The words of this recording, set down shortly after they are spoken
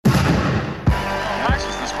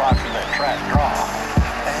spot for that trap draw.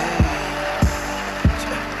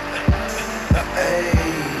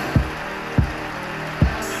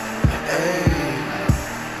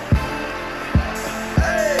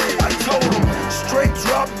 I told him, straight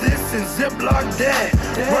drop this and ziplock that.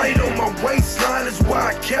 Right on my waistline is why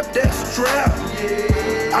I kept that strap.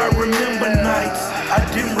 I remember nights, I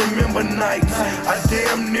didn't remember nights. I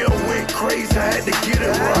damn near went crazy, I had to get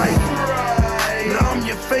it right. Now I'm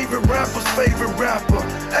your favorite rapper's favorite rapper.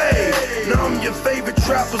 Hey, now I'm your favorite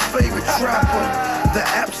trapper's favorite trapper. The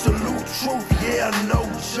absolute truth, yeah, no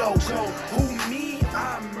joke. Who me?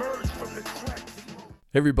 I emerged from the crack.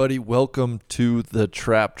 Hey everybody, welcome to the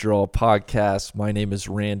Trap Draw podcast. My name is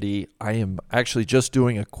Randy. I am actually just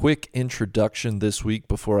doing a quick introduction this week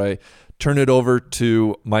before I turn it over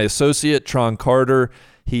to my associate, Tron Carter.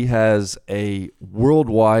 He has a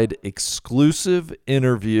worldwide exclusive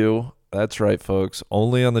interview. That's right, folks.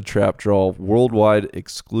 Only on the Trap Draw, worldwide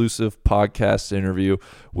exclusive podcast interview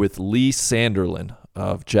with Lee Sanderlin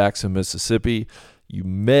of Jackson, Mississippi. You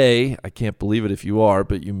may, I can't believe it if you are,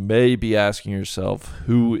 but you may be asking yourself,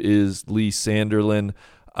 who is Lee Sanderlin?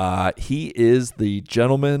 He is the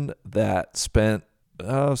gentleman that spent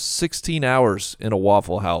 16 hours in a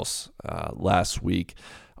Waffle House last week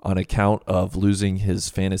on account of losing his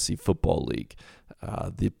fantasy football league.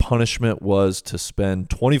 The punishment was to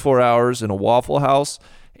spend 24 hours in a Waffle House,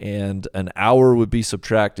 and an hour would be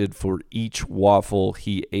subtracted for each waffle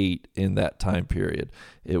he ate in that time period.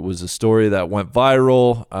 It was a story that went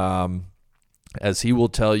viral. As he will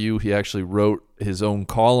tell you, he actually wrote his own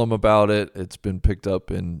column about it. It's been picked up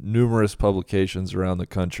in numerous publications around the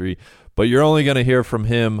country, but you're only going to hear from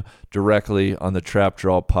him directly on the Trap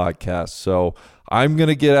Draw podcast. So I'm going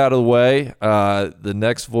to get out of the way. The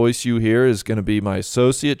next voice you hear is going to be my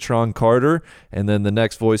associate, Tron Carter, and then the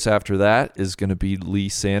next voice after that is going to be Lee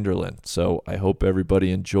Sanderlin. So I hope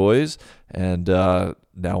everybody enjoys, and now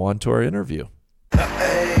on to our interview.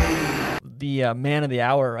 The man of the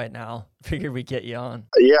hour right now. Figured we'd get you on.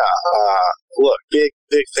 Yeah, look, big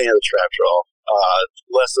fan of the Trap Draw.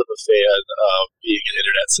 Less of a fan of being an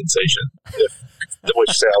internet sensation,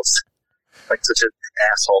 which sounds like such an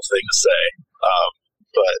asshole thing to say.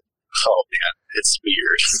 But oh man, it's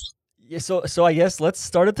weird. Yeah, so I guess let's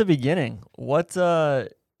start at the beginning.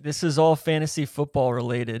 This is all fantasy football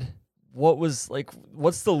related. What's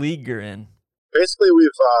the league you're in? Basically,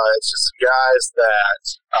 it's just some guys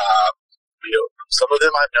that some of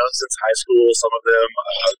them I've known since high school. Some of them,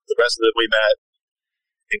 the rest of them we met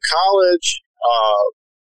in college.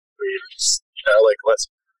 We just,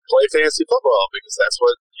 let's play fantasy football because that's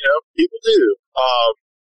what people do.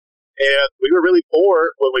 And we were really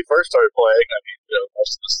poor when we first started playing. I mean,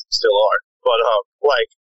 most of us still are. But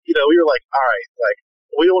we were like, all right,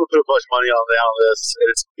 we don't want to put a bunch of money on this,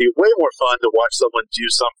 and it's be way more fun to watch someone do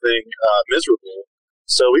something miserable.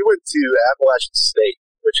 So we went to Appalachian State,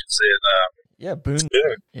 which is in Boone.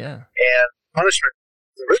 Yeah. And punishment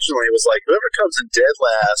originally was like, whoever comes in dead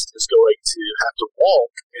last is going to have to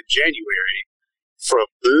walk in January from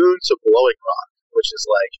Boone to Blowing Rock, which is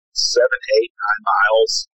like 7, 8, 9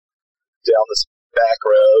 miles down this back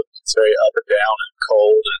road. It's very up and down and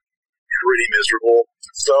cold and pretty miserable.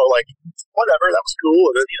 So, whatever, that was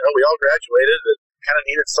cool. And then, we all graduated and kind of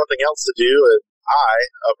needed something else to do. And I,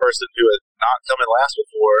 a person who had not come in last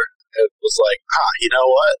before, was like, you know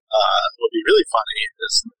what? Would be really funny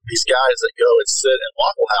is these guys that go and sit at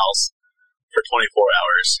Waffle House for 24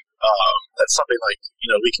 hours. That's something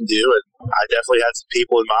we can do. And I definitely had some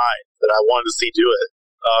people in mind that I wanted to see do it.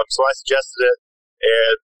 So I suggested it,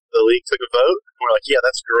 and the league took a vote. And we're like, yeah,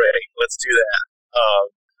 that's great. Let's do that.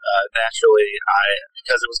 Naturally,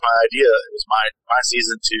 because it was my idea, it was my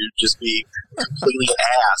season to just be completely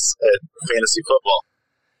ass at fantasy football.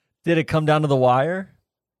 Did it come down to the wire?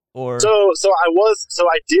 Or so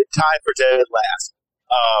I did tie for dead last,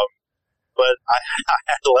 but I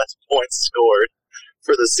had less points scored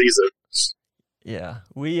for the season. Yeah,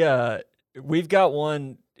 we've got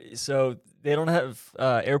one. So they don't have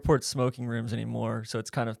airport smoking rooms anymore, so it's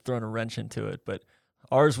kind of thrown a wrench into it. But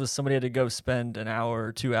ours was somebody had to go spend an hour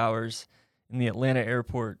or 2 hours in the Atlanta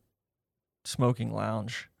airport smoking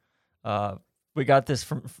lounge. We got this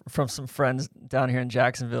from some friends down here in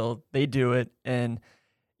Jacksonville. They do it, and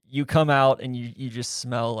you come out and you just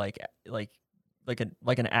smell like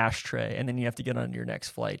an ashtray, and then you have to get on your next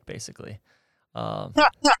flight, basically.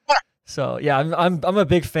 So yeah, I'm a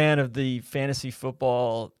big fan of the fantasy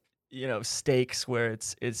football, stakes where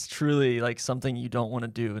it's truly like something you don't want to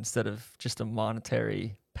do instead of just a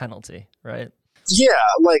monetary penalty, right? Yeah,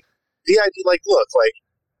 the idea, look,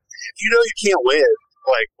 if you can't win,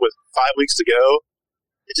 with 5 weeks to go,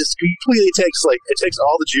 it just completely takes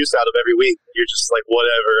all the juice out of every week. You're just like,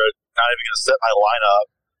 whatever, not even going to set my lineup.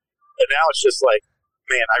 And now it's just like,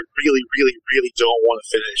 man, I really, really, really don't want to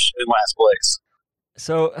finish in last place.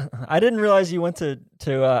 So I didn't realize you went to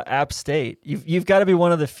App State. You've got to be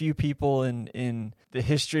one of the few people in the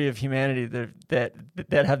history of humanity that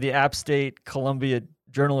have the App State Columbia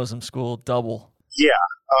Journalism School double. Yeah,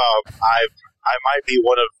 I might be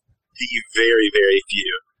one of the very, very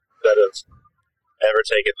few that have ever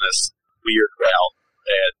taken this weird route.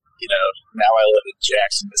 And now I live in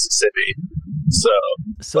Jackson, Mississippi, so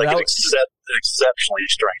like an exceptionally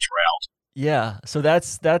strange route. Yeah, so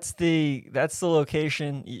that's the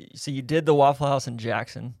location. So you did the Waffle House in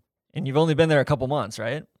Jackson, and you've only been there a couple months,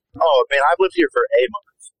 right? Oh man, I've lived here for a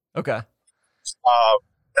month. Okay.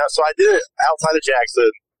 So I did it outside of Jackson,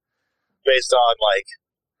 based on like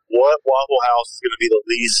what Waffle House is going to be the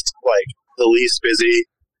least busy,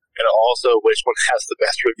 and also which one has the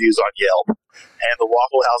best reviews on Yelp. And the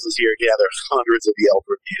Waffle Houses here gather hundreds of Yelp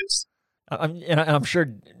reviews. I'm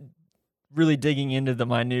sure. Really digging into the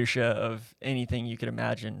minutia of anything you could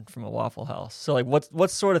imagine from a Waffle House. So, like, what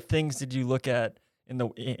sort of things did you look at in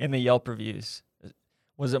the Yelp reviews?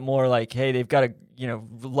 Was it more like, hey, they've got a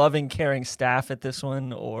loving, caring staff at this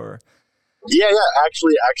one, or? Yeah.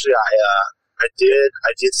 Actually, I did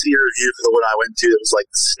see a review for the one I went to. It was like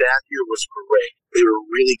the staff here was great. They were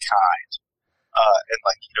really kind, and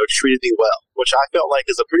treated me well, which I felt like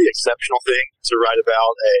is a pretty exceptional thing to write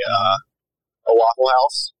about a Waffle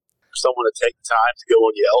House. Someone to take the time to go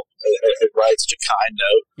on Yelp and write such a kind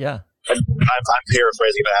note. Yeah. And I'm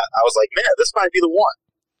paraphrasing that. I was like, man, this might be the one.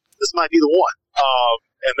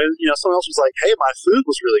 And then, someone else was like, hey, my food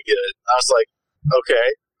was really good. I was like, okay,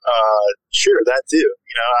 sure, that too.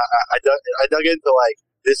 I dug into like,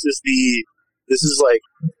 there are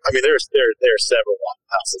several Waffle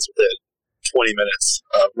Houses within 20 minutes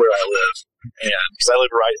of where I live. And because I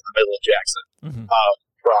live right in the middle of Jackson,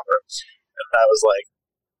 proper. And I was like,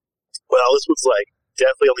 well, this was like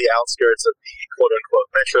definitely on the outskirts of the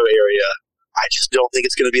quote-unquote metro area. I just don't think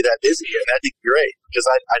it's going to be that busy, and that'd be great because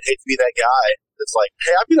I'd hate to be that guy that's like,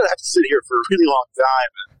 hey, I'm going to have to sit here for a really long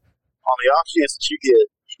time. And on the off chance that you get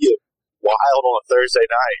wild on a Thursday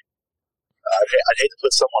night, I'd hate to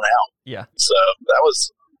put someone out. Yeah. So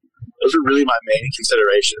those are really my main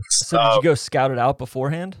considerations. So did you go scout it out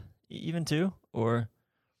beforehand, even too, or?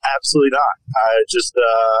 Absolutely not. I just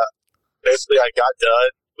basically I got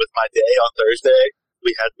done with my day on Thursday.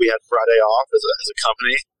 We had Friday off as a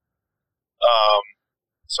company.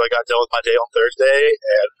 So I got done with my day on Thursday,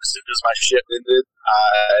 and as soon as my shift ended,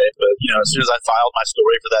 as soon as I filed my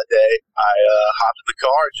story for that day, I hopped in the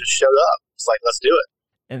car and just showed up. It's like, let's do it.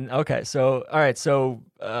 And okay, so all right, so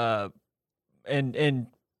and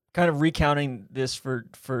kind of recounting this for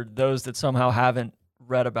those that somehow haven't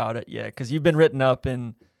read about it yet, because you've been written up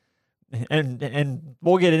and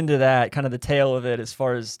we'll get into that, kind of the tale of it as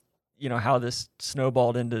far as how this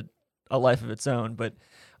snowballed into a life of its own. But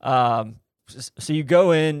so you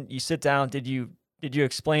go in, you sit down. Did you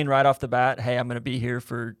explain right off the bat, hey, I'm going to be here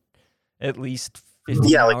for at least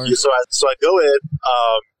 15 hours? So I go in.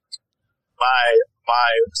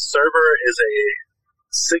 My server is a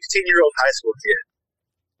 16-year-old high school kid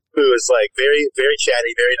who is like very, very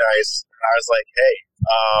chatty, very nice. And I was like, hey,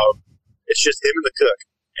 it's just him and the cook.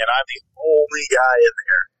 And I'm the only guy in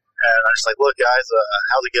there. And I'm just like, look, guys,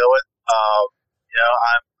 how's it going?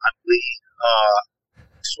 I'm Lee.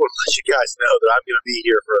 Just want to let you guys know that I'm going to be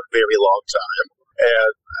here for a very long time.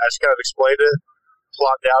 And I just kind of explained it,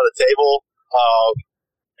 plopped down at the table,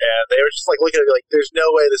 and they were just like looking at me like, there's no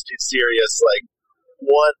way this dude's serious. Like,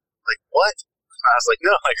 what? Like, what? And I was like,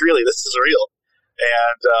 no, like, really, this is real.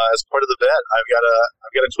 And as part of the bet, I've got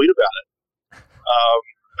a tweet about it.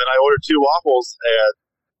 Then I ordered 2 waffles and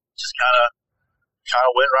just kind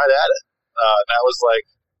of went right at it. That was like,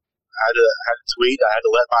 I had to tweet. I had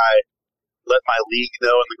to let my league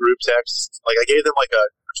know in the group text. Like, I gave them like a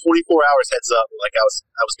 24 hours heads up. Like I was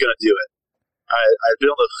going to do it. I'd been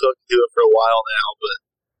on the hook to do it for a while now, but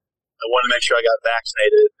I wanted to make sure I got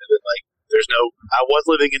vaccinated. And then I was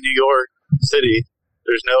living in New York City.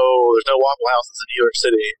 There's no Waffle Houses in New York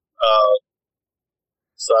City.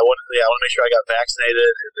 So I wanted to make sure I got vaccinated,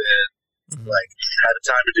 and then had the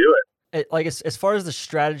time to do it. Like as far as the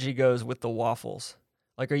strategy goes with the waffles,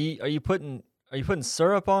 like are you putting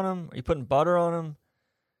syrup on them? Are you putting butter on them?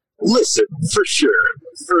 Listen, for sure.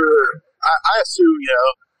 I assume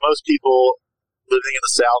most people living in the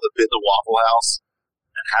South have been to Waffle House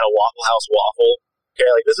and had a Waffle House waffle. Okay,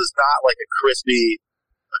 like this is not like a crispy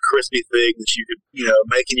thing that you could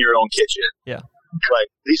make in your own kitchen. Yeah,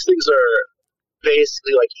 like these things are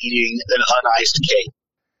basically like eating an uniced cake.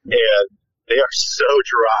 and they are so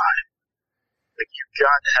dry. Like, you've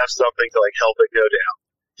got to have something to like help it go down.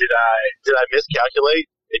 Did I miscalculate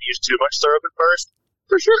and use too much syrup at first?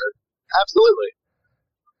 For sure, absolutely.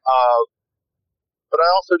 But I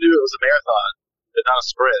also knew it was a marathon and not a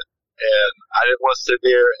sprint, and I didn't want to sit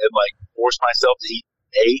there and like force myself to eat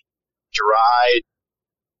 8 dried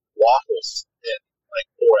waffles in like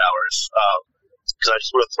 4 hours, because I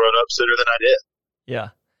just would have thrown up sooner than I did.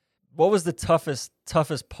 Yeah. What was the toughest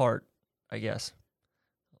part, I guess?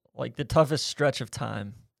 Like the toughest stretch of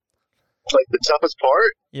time? Like the toughest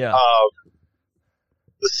part? Yeah.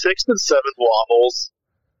 The 6th and 7th waffles,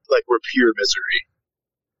 like, were pure misery.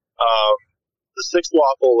 The 6th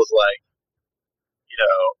waffle was like,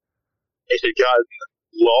 it had gotten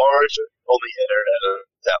large on the internet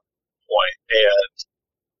at that point, and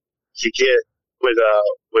you get when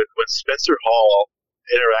Spencer Hall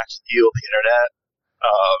interacts with you on the internet.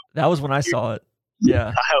 That was when I saw it.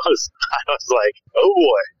 Yeah. I was like, oh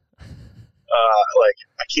boy, like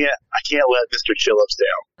I can't let Mr. Chillips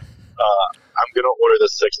down. I'm gonna order the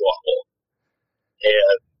 6th waffle,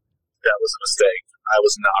 and that was a mistake. I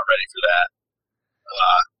was not ready for that.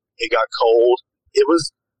 It got cold. It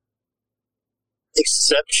was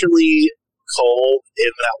exceptionally cold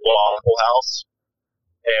in that Waffle House,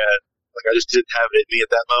 and like I just didn't have it in me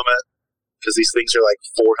at that moment, because these things are like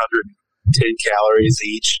 410 calories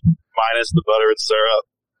each, minus the butter and syrup.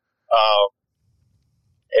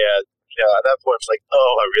 And at that point, I was like,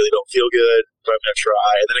 oh, I really don't feel good, but I'm gonna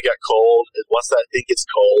try. And then it got cold, and once that thing gets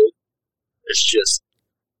cold, it's just,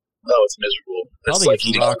 it's miserable. It's Probably like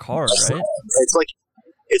gets eating rock hard, right?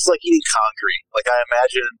 It's like eating concrete. Like, I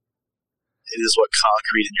imagine it is what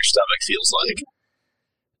concrete in your stomach feels like.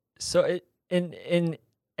 So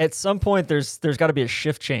at some point there's got to be a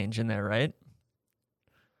shift change in there, right?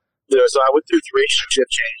 Yeah, so I went through 3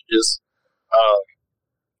 shift changes,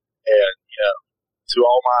 and to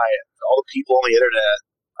all the people on the internet,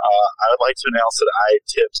 I would like to announce that I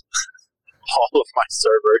tipped all of my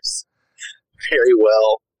servers very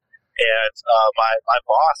well, and my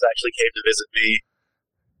boss actually came to visit me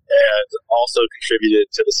and also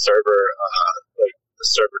contributed to the server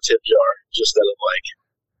tip jar, just out of like,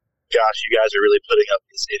 gosh, you guys are really putting up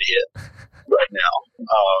this idiot right now.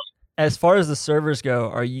 As far as the servers go,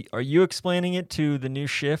 are you explaining it to the new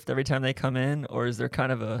shift every time they come in, or is there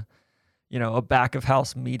kind of a back of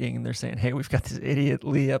house meeting and they're saying, hey, we've got this idiot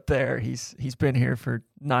Lee up there. He's been here for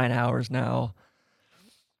 9 hours now.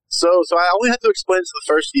 So I only had to explain it to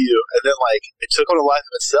the first few, and then like it took on a life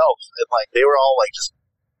of itself, and like they were all like just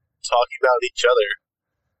talking about each other,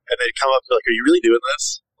 and they'd come up to like, are you really doing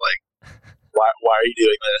this? Like, why are you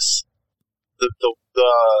doing this?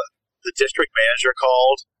 The district manager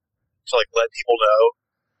called to like let people know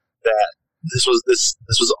that this was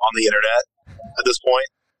on the internet at this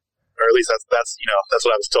point, or at least that's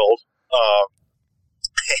what I was told.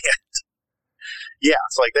 And yeah,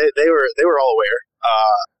 it's like they were all aware.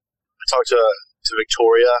 I talked to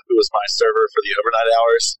Victoria, who was my server for the overnight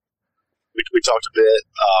hours. We talked a bit.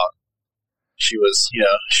 She was,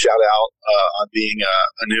 shout out on being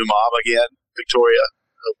a new mom again, Victoria.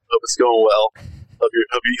 Hope it's going well. Hope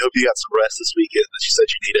you got some rest this weekend that she said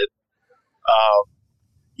you needed.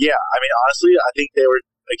 Yeah, I mean, honestly, I think they were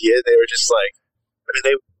just like, I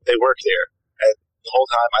mean, they work there, and the whole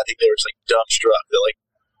time I think they were just like dumbstruck that like,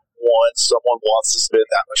 one, someone wants to spend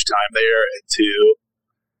that much time there, and two,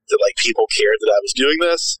 that like people cared that I was doing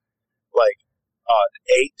this. Like, on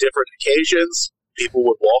 8 different occasions, people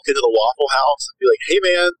would walk into the Waffle House and be like, hey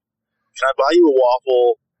man, can I buy you a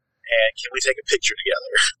waffle, and can we take a picture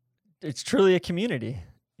together? It's truly a community,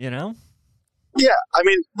 Yeah, I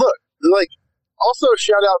mean, look, like, also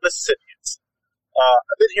shout out Mississippians.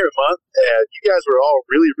 I've been here a month, and you guys were all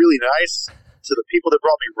really, really nice to the people that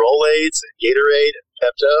brought me Rolaids and Gatorade and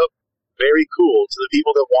Pepto. Very cool. To the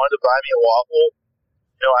people that wanted to buy me a waffle,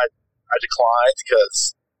 I declined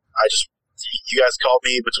because you guys called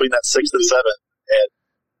me between that 6th and 7th, and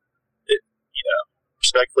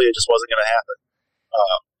respectfully, it just wasn't going to happen.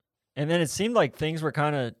 And then it seemed like things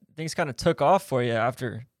kind of took off for you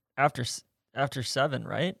after 7,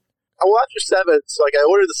 right? Well, after 7, so like I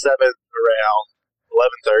ordered the 7th around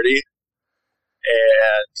 11:30,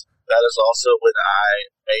 and that is also when I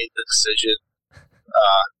made the decision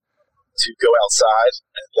to go outside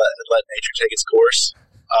and let nature take its course.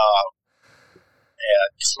 And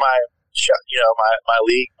just my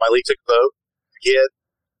league took a vote again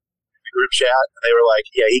in the group chat, and they were like,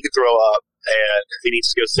 yeah, he can throw up, and if he needs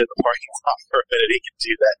to go sit in the parking lot for a minute, he can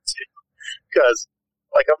do that too. Because,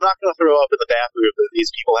 like, I'm not going to throw up in the bathroom that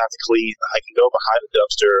these people have to clean. I can go behind the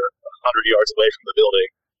dumpster 100 yards away from the building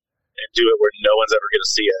and do it where no one's ever going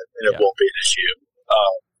to see it, and it won't be an issue.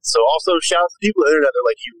 So also shout out to people on the internet. They're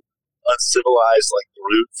like, you uncivilized like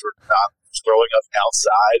brute for not throwing up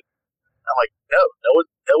outside. I'm like, no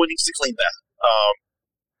one needs to clean that.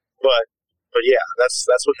 But yeah, that's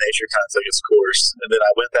when nature kind of took its course. And then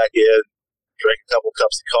I went back in, drank a couple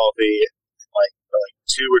cups of coffee, like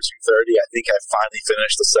 2 or 2:30. I think I finally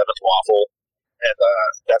finished the 7th waffle, and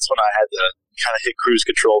that's when I had to kind of hit cruise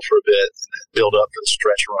control for a bit and build up for the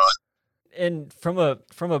stretch run. And from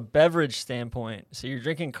a beverage standpoint, so you're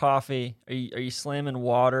drinking coffee. Are you slamming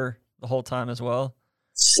water the whole time as well?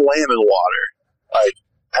 Slamming water, like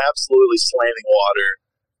absolutely slamming water.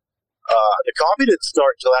 The coffee didn't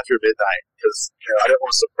start until after midnight because I didn't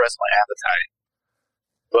want to suppress my appetite.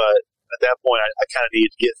 But at that point, I kind of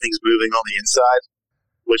needed to get things moving on the inside,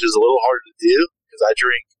 which is a little harder to do because I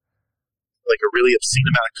drink like a really obscene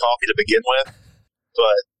amount of coffee to begin with.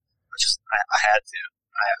 But I had to.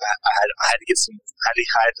 I had to get I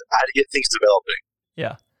had to get things developing.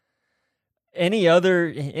 Yeah.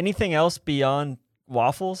 Anything else beyond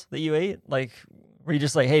waffles that you ate? Like, were you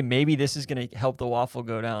just like, hey, maybe this is going to help the waffle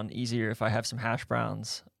go down easier if I have some hash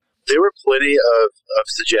browns? There were plenty of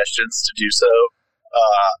suggestions to do so,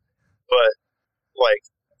 but like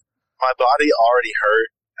my body already hurt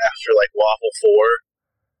after like waffle 4,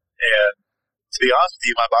 and to be honest with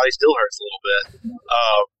you, my body still hurts a little bit.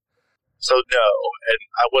 So no, and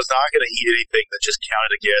I was not going to eat anything that just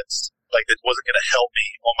counted against, like that wasn't going to help me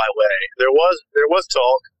on my way. There was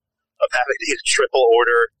talk of having to eat a triple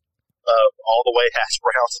order of all the way hash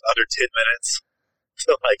browns in under 10 minutes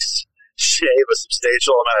to like shave a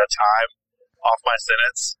substantial amount of time off my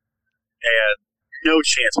sentence, and no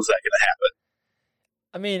chance was that going to happen.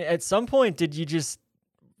 I mean, at some point,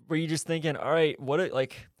 were you just thinking, all right,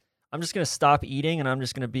 I'm just going to stop eating and I'm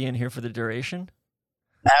just going to be in here for the duration?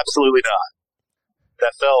 Absolutely not.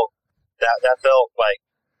 That felt like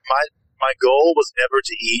my goal was never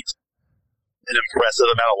to eat an impressive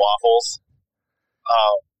amount of waffles,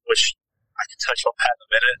 which I can touch on that in a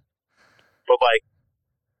minute. But like,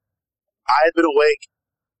 I had been awake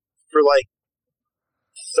for like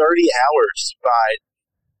 30 hours by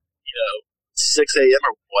 6 a.m.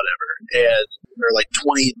 or whatever, or like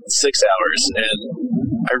 26 hours, and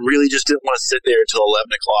I really just didn't want to sit there until 11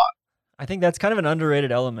 o'clock. I think that's kind of an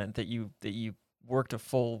underrated element that you worked a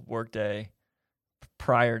full workday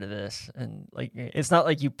prior to this, and like it's not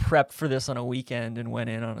like you prepped for this on a weekend and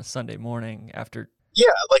went in on a Sunday morning after.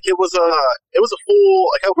 Yeah, like it was a full,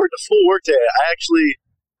 like I worked a full workday. I actually,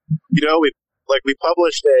 we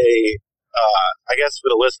published a. I guess for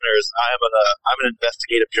the listeners, I'm an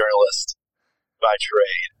investigative journalist by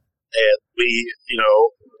trade, and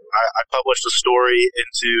I published a story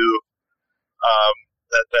into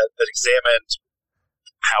that examined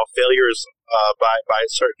how failures by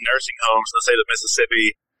certain nursing homes in the state of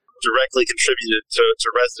Mississippi directly contributed to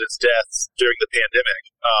residents' deaths during the pandemic.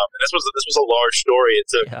 And this was a large story.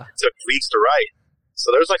 It took weeks to write. So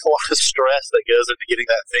there's like a lot of stress that goes into getting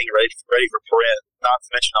that thing ready for print, not to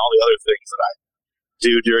mention all the other things that I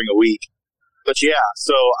do during a week. But yeah,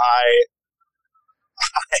 so I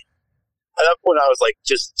at that point I was like,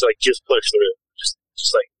 just push through. Just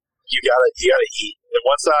like you gotta eat. And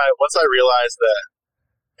once I realized that,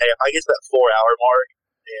 hey, if I get to that 4-hour mark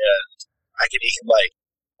and I can eat like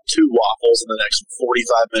 2 waffles in the next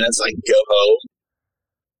 45 minutes, I can go home.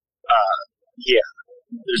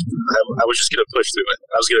 I was just gonna push through it.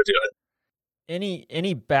 I was gonna do it.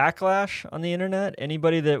 Any backlash on the internet?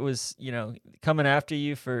 Anybody that was coming after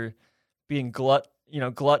you for being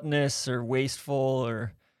gluttonous or wasteful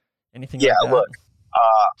or anything like that? Yeah, look,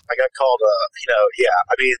 I got called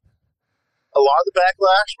I mean, a lot of the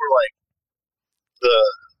backlash were like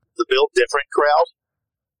the Build Different crowd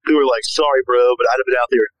who were like, sorry bro, but I'd have been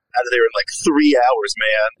out there in like 3 hours,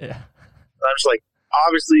 man. Yeah. And I'm just like,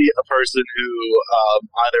 obviously a person who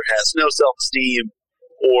either has no self-esteem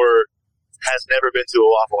or has never been to a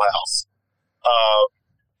Waffle House.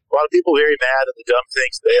 A lot of people very mad at the dumb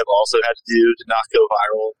things they have also had to do to not go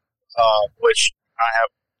viral, which I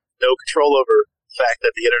have no control over the fact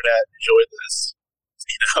that the internet enjoyed this.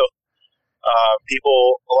 A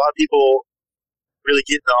lot of people really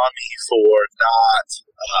getting on me for not,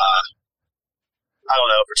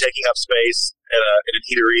 for taking up space in an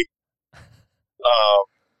eatery.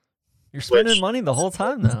 You're spending money the whole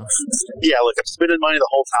time, though. Yeah, look, I'm spending money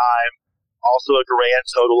the whole time. Also, a grand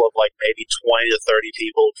total of like maybe 20 to 30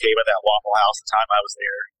 people came in that Waffle House the time I was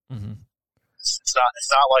there. Mm-hmm. It's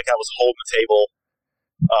not like I was holding the table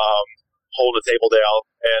down.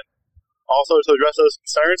 And also to address those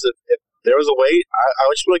concerns, if there was a wait, I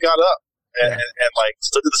just would have got up and like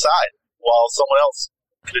stood to the side while someone else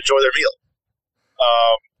and enjoy their meal.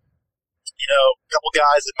 A couple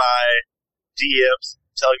guys in my DMs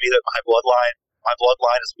telling me that my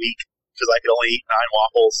bloodline is weak because I can only eat 9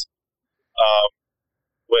 waffles,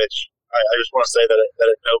 which I just want to say that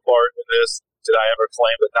at no part in this did I ever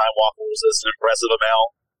claim that 9 waffles is an impressive amount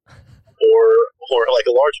or like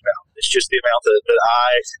a large amount. It's just the amount that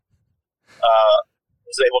I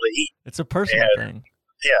was able to eat. It's a personal thing.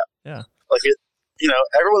 Yeah. Yeah. Like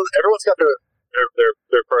everyone's got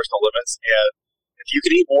their personal limits, and if you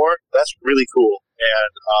can eat more, that's really cool.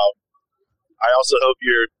 And I also hope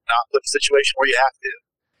you're not put in a situation where you have to.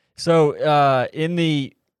 So in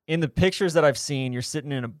the pictures that I've seen, you're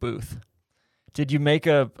sitting in a booth. Did you make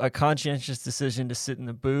a conscientious decision to sit in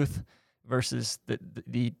the booth versus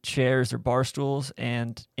the chairs or bar stools?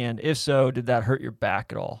 And if so, did that hurt your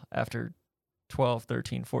back at all after 12,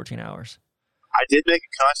 13, 14 hours? I did make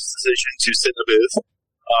a conscious decision to sit in the booth.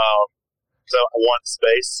 So I wanted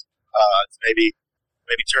space to maybe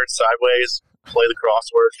turn sideways, play the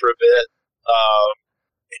crossword for a bit.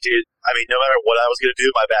 No matter what I was going to do,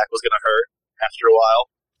 my back was going to hurt after a while.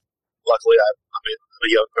 Luckily, I'm a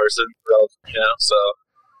young person, so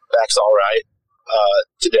back's all right.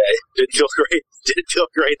 Today didn't feel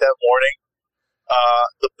great that morning.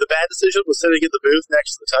 The bad decision was sitting in the booth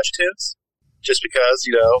next to the touch tunes, just because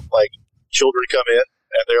children come in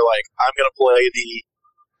and they're like, I'm going to play the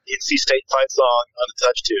NC State fight song on the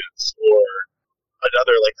touch tunes, or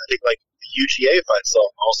another the UGA fight song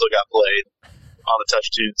also got played on the touch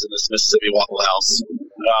tunes in this Mississippi Waffle House.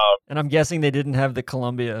 And I'm guessing they didn't have the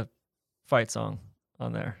Columbia fight song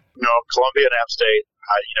on there. No, Columbia and App State.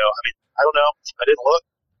 I don't know. I didn't look.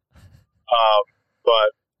 But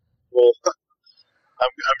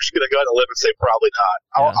I'm just gonna go ahead and live and say probably not.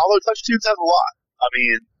 Yeah. Although touch tunes has a lot.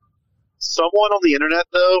 Someone on the internet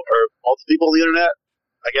though, or multiple people on the internet,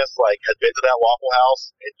 I guess had been to that Waffle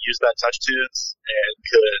House and used that touch tunes and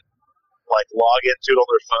could log into it on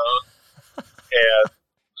their phone. And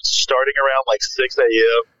starting around 6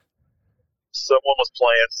 a.m., someone was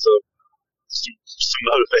playing some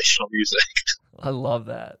motivational music. I love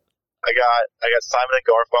that. I got Simon and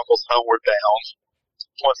Garfunkel's Homeward Bound.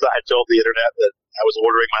 Once I told the internet that I was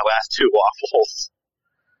ordering my last 2 waffles.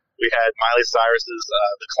 We had Miley Cyrus's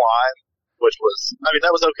The Climb, which was,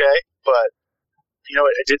 that was okay, but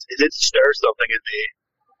it did stir something in me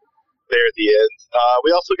there at the end.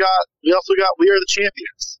 We also got We Are the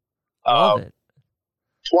Champions. Love it.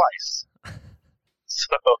 Twice.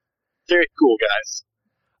 So very cool, guys.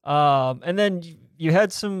 And then you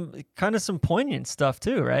had some poignant stuff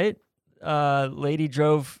too, right? Lady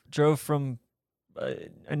drove from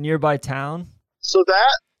a nearby town. So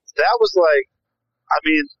that was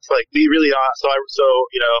be really honest.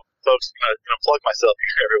 Folks, gonna plug myself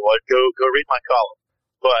here, everyone. Go read my column.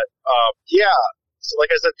 But yeah. So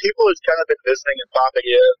like I said, people have kind of been visiting and popping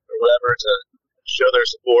in or whatever to show their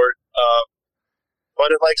support.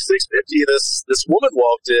 But at 6:50, this woman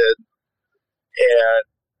walked in, and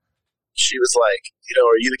she was like,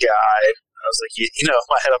 are you the guy? I was like, in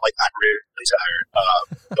my head, I'm like, I'm really tired,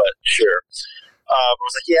 but sure. I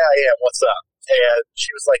was like, yeah, I am. What's up? And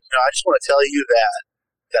she was like, I just want to tell you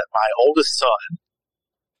that my oldest son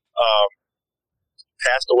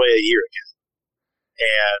passed away a year ago,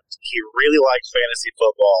 and he really liked fantasy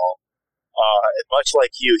football. And much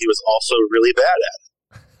like you, he was also really bad at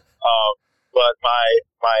it. But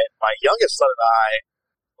my youngest son and I,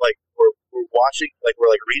 we're watching,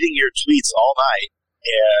 we're reading your tweets all night,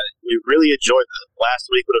 and we really enjoyed them. Last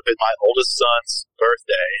week would have been my oldest son's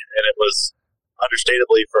birthday, and it was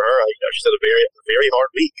understandably for her, she's had a very hard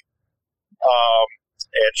week.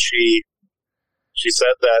 And she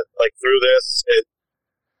said that through this, it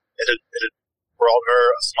had brought her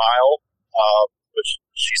a smile, which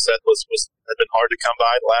she said had been hard to come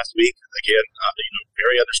by the last week. Again,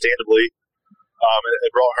 very understandably,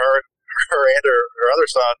 it brought her and her other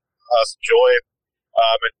son some joy.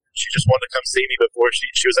 And she just wanted to come see me before she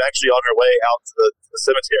was actually on her way out to the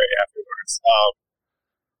cemetery afterwards.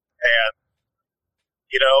 And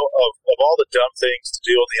of all the dumb things to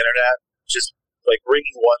do on the internet, just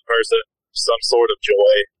bringing one person some sort of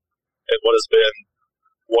joy in what has been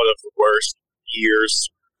one of the worst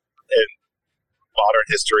years in modern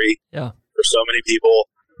history for so many people.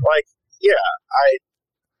 I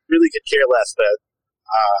really could care less that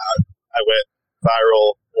I went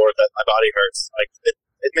viral or that my body hurts.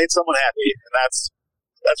 It made someone happy, and that's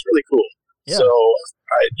really cool. Yeah. So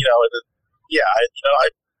I'd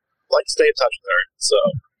like to stay in touch with her. So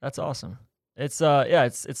that's awesome. It's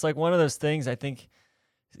it's one of those things. I think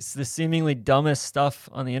it's the seemingly dumbest stuff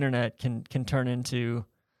on the internet can turn into,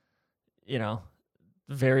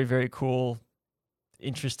 very, very cool,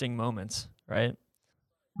 interesting moments, right?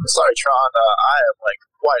 Sorry, Tron. I am like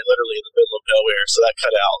quite literally in the middle of nowhere, so that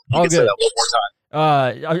cut out. You Oh, can say good. that one more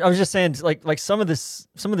time. I was just saying, like some of the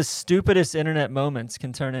stupidest internet moments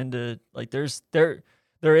can turn into like there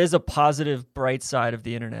is a positive, bright side of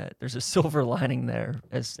the internet. There's a silver lining there,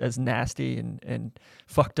 as nasty and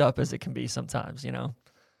fucked up as it can be sometimes, you know.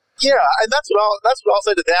 Yeah, and that's what I'll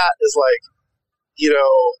say to that is like, you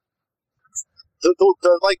know, the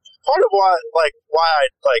like part of why I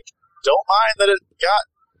like don't mind that it got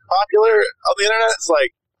popular on the internet is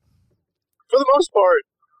like, for the most part,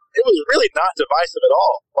 it was really not divisive at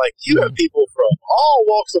all. Like, you have people from all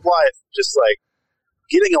walks of life just like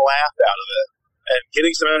getting a laugh out of it and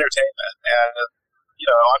getting some entertainment, and you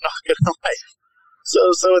know, I'm not gonna like. So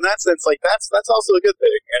in that sense, like that's also a good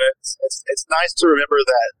thing, and it's nice to remember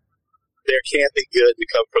that there can be good to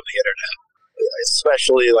come from the internet,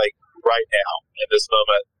 especially like right now in this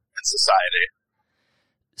moment in society.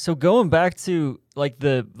 So going back to like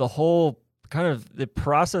the whole kind of the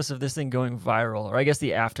process of this thing going viral, or I guess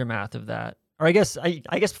the aftermath of that, or I guess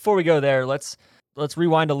before we go there, let's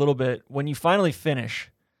rewind a little bit. When you finally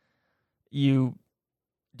finish, do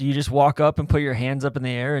you just walk up and put your hands up in the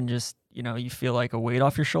air and just, you know, you feel like a weight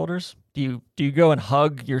off your shoulders? Do you go and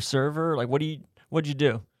hug your server? Like, what'd you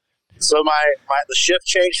do? So the shift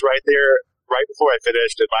changed right there, right before I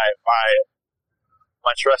finished, and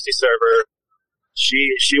my trusty server, she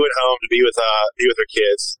went home to be with her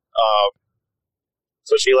kids.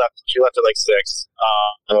 So she left at like 6.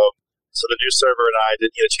 So the new server and I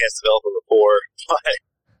didn't get a chance to develop a rapport. But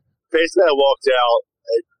basically, I walked out.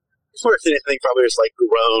 Before anything, probably just like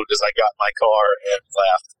groaned as I got in my car and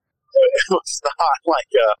left. It was not like,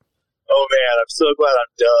 oh man, I'm so glad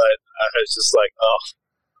I'm done. I was just like, oh,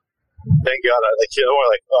 thank God. More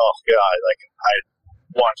like, oh God, like I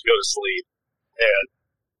wanted to go to sleep and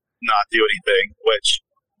not do anything, which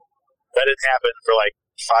that didn't happen for like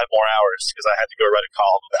 5 more hours because I had to go write a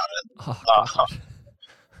column about it. Oh,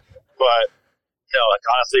 but no, like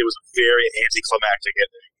honestly, it was a very anticlimactic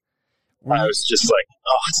ending. I was just like,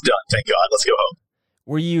 oh, it's done. Thank God. Let's go home.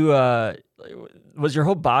 Were you, was your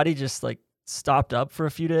whole body just like stopped up for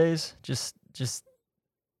a few days? Just,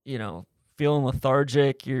 you know, feeling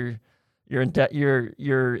lethargic? Your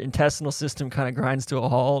intestinal system kind of grinds to a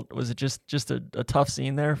halt. Was it just a tough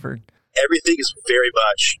scene there for? Everything is very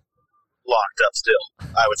much locked up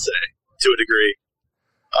still, I would say, to a degree.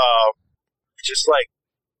 Just like,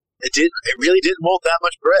 it really didn't want that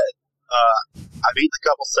much bread. I've eaten a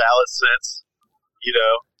couple salads since, you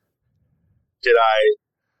know. I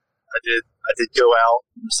did go out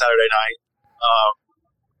Saturday night,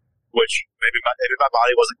 which maybe my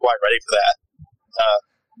body wasn't quite ready for that,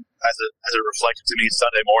 as it reflected to me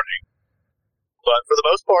Sunday morning. But for the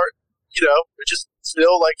most part, you know, it just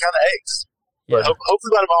still like kind of aches. Yeah. But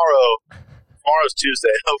hopefully by tomorrow's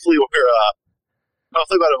Tuesday. Hopefully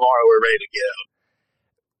by tomorrow we're ready to go.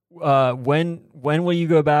 When will you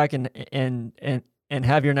go back and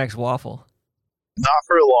have your next waffle? Not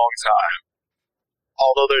for a long time.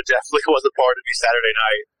 Although there definitely was a part of me Saturday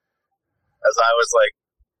night as I was like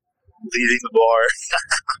leaving the bar.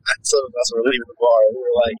 Some of us were leaving the bar. We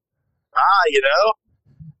were like, you know,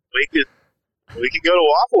 we could go to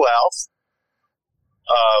Waffle House.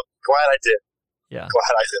 Glad I did. Yeah.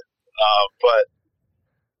 Glad I did. But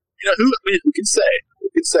you know, who can say? Who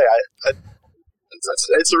can say?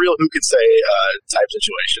 It's a real who can say type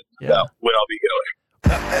situation about when I'll be going.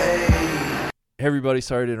 Hey everybody,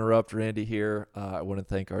 sorry to interrupt. Randy here. I want to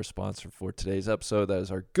thank our sponsor for today's episode. That is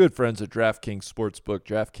our good friends at DraftKings Sportsbook.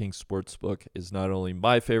 DraftKings Sportsbook is not only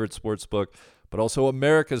my favorite sportsbook, but also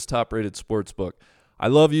America's top-rated sportsbook. I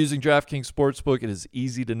love using DraftKings Sportsbook. It is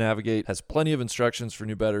easy to navigate, has plenty of instructions for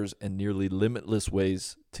new bettors, and nearly limitless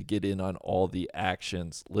ways to get in on all the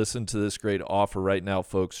actions. Listen to this great offer right now,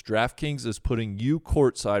 folks. DraftKings is putting you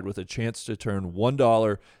courtside with a chance to turn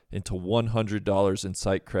 $1 into $100 in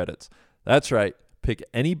site credits. That's right. Pick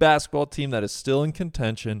any basketball team that is still in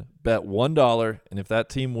contention, bet $1, and if that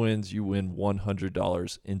team wins, you win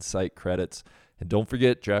 $100 in site credits. And don't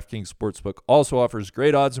forget, DraftKings Sportsbook also offers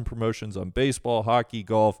great odds and promotions on baseball, hockey,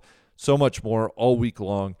 golf, so much more all week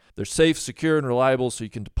long. They're safe, secure, and reliable, so you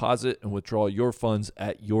can deposit and withdraw your funds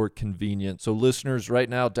at your convenience. So listeners, right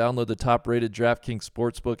now, download the top-rated DraftKings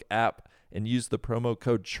Sportsbook app and use the promo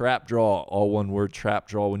code TRAPDRAW, all one word,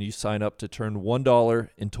 TRAPDRAW, when you sign up to turn $1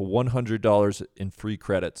 into $100 in free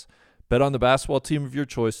credits. Bet on the basketball team of your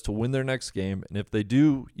choice to win their next game, and if they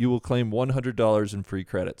do, you will claim $100 in free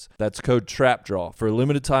credits. That's code TRAPDRAW for a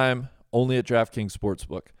limited time, only at DraftKings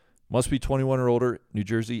Sportsbook. Must be 21 or older, New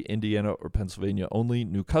Jersey, Indiana, or Pennsylvania only.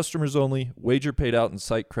 New customers only. Wager paid out in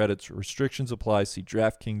site credits. Restrictions apply. See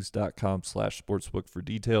DraftKings.com/sportsbook for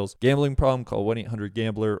details. Gambling problem? Call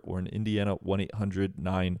 1-800-GAMBLER or in Indiana,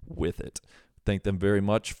 1-800-9-WITH-IT. Thank them very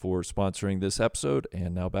much for sponsoring this episode.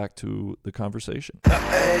 And now back to the conversation.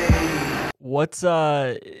 What's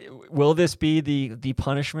will this be the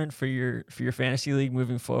punishment for your fantasy league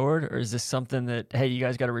moving forward, or is this something that, hey, you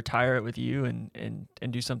guys got to retire it with you and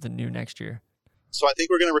do something new next year? So I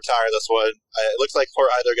think we're going to retire this one. It looks like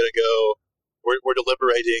we're either going to go. We're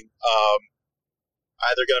deliberating.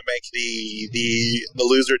 Either going to make the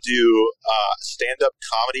loser do stand-up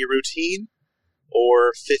comedy routine,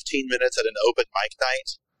 or 15 minutes at an open mic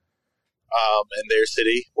night in their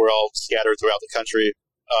city. We're all scattered throughout the country.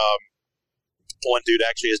 One dude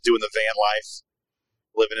actually is doing the van life,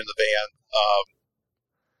 living in the van.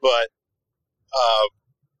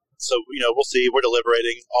 So, we'll see. We're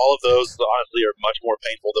deliberating. All of those, honestly, are much more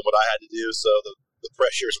painful than what I had to do. So the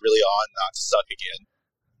pressure is really on not to suck again.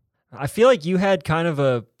 I feel like you had kind of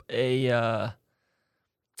a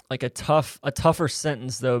tougher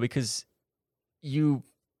sentence though, because you're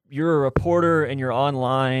a reporter and you're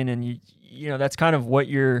online, and you know that's kind of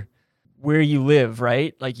where you live,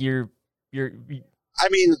 right? Like you're. I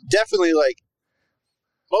mean, definitely. Like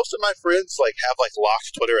most of my friends, have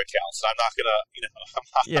locked Twitter accounts, and I'm not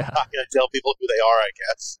gonna, I'm not gonna tell people who they are, I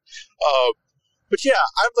guess. But yeah,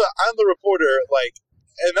 I'm the reporter,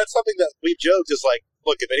 and that's something that we've joked is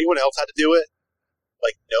look, if anyone else had to do it,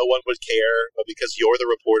 no one would care, but because you're the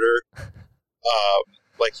reporter,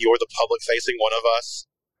 you're the public facing one of us,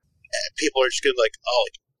 and people are just gonna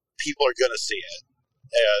people are gonna see it,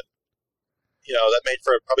 and that made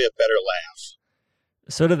for probably a better laugh.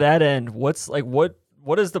 So to that end, what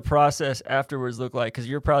does the process afterwards look like? Because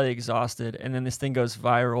you're probably exhausted, and then this thing goes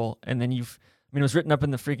viral, and then it was written up in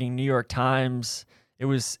the freaking New York Times. It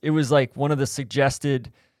was like one of the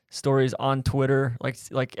suggested stories on Twitter, like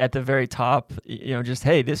at the very top, just,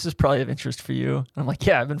 hey, this is probably of interest for you. And I'm like,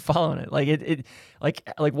 yeah, I've been following it.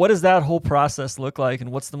 What does that whole process look like,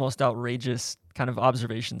 and what's the most outrageous kind of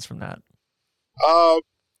observations from that?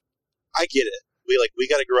 I get it. We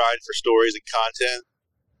got to grind for stories and content.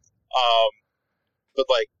 But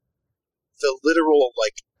the literal,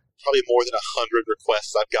 probably more than 100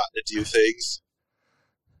 requests I've gotten to do things,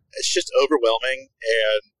 it's just overwhelming.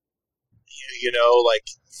 And,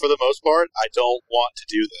 for the most part, I don't want to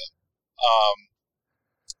do them.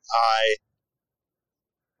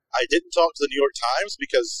 I didn't talk to the New York Times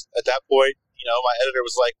because at that point, my editor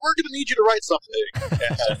was like, we're going to need you to write something.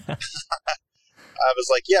 And I was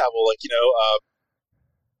like, yeah, well,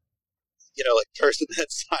 person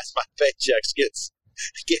that signs my paychecks gets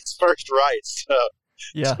first rights. So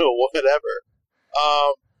whatever.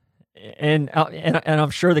 And I'm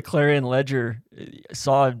sure the Clarion Ledger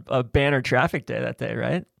saw a banner traffic day that day,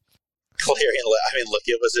 right? Clarion, I mean, look,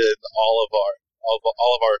 it was in all of our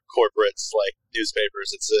corporates,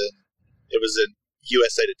 newspapers. It was in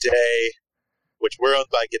USA Today, which we're owned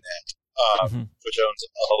by Gannett, which owns a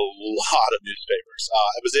lot of newspapers.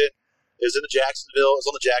 It was in the Jacksonville. It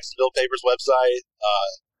was on the Jacksonville Papers website.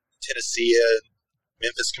 Tennessean,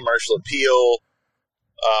 Memphis Commercial Appeal,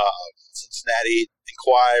 Cincinnati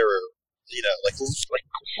Enquirer.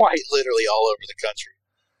 Quite literally all over the country.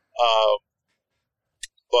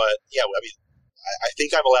 But yeah, I mean, I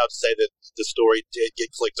think I'm allowed to say that the story did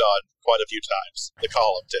get clicked on quite a few times. The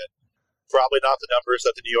column did. Probably not the numbers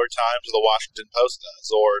that the New York Times or the Washington Post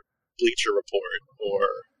does, or Bleacher Report,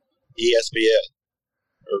 or ESPN.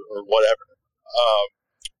 Or whatever.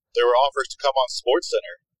 There were offers to come on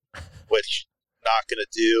SportsCenter, which not going to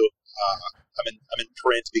do. I'm in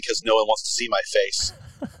print because no one wants to see my face,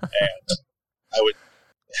 and I would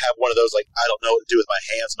have one of those I don't know what to do with my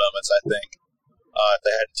hands moments. I think if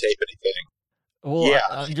they had to tape anything. Well, yeah,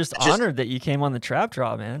 I'm just honored that you came on the Trap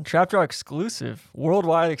Draw, man. Trap Draw exclusive,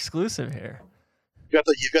 worldwide exclusive here. You've got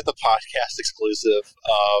the podcast exclusive.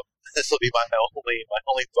 This will be my only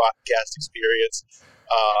podcast experience.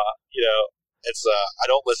 It's I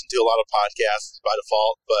don't listen to a lot of podcasts by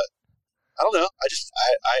default, but I don't know. I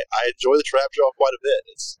enjoy the Trap Draw quite a bit.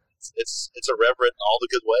 It's irreverent in all the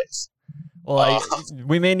good ways. Well,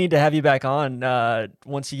 we may need to have you back on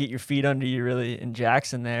once you get your feet under you, really, in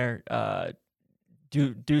Jackson there.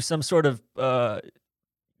 Do some sort of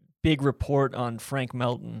big report on Frank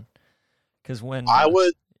Melton, because when I'd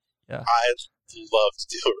love to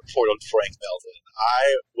do a report on Frank Melton.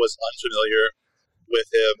 I was unfamiliar with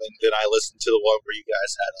him, and then I listened to the one where you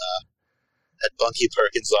guys had Bunky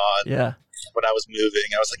Perkins on. Yeah. When I was moving,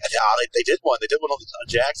 I was like, yeah, they did one. They did one on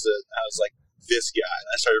Jackson. I was like, this guy. And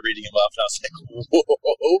I started reading him up, and I was like,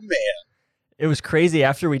 whoa, man. It was crazy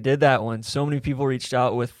after we did that one. So many people reached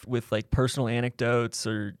out with like personal anecdotes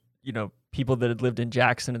or, people that had lived in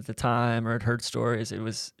Jackson at the time or had heard stories. It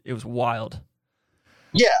was wild.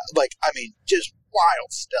 Yeah, just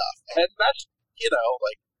wild stuff. And that's,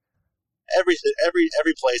 like every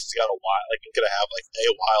place has got a wild, it's going to have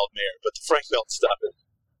a wild mare, but the Frank Milton stuff is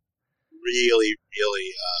really,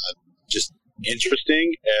 really just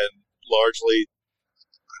interesting and largely,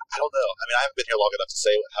 I don't know. I haven't been here long enough to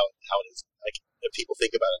say how it is. If people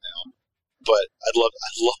think about it now, but I'd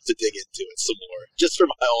love to dig into it some more, just for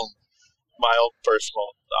my own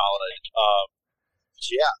personal knowledge.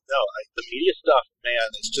 The media stuff, man,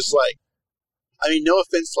 it's just no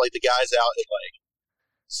offense to the guys out in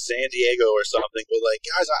San Diego or something, but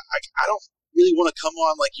guys, I don't really want to come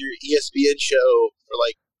on your ESPN show for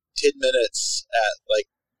 10 minutes at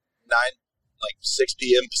 6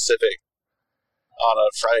 p.m. Pacific on a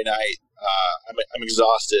Friday night. I'm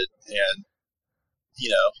exhausted, and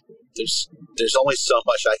there's only so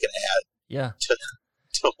much I can add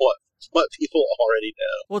to what people already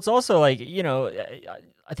know. Well, it's also I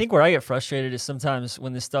think where I get frustrated is sometimes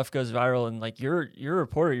when this stuff goes viral and you're a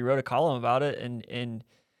reporter, you wrote a column about it, and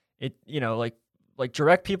it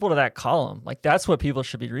direct people to that column. That's what people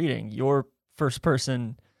should be reading. Your first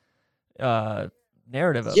person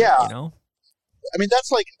narrative of it, That's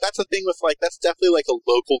the thing with that's definitely a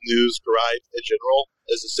local news gripe in general.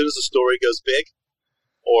 As soon as the story goes big,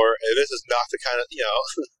 or this is not the kind of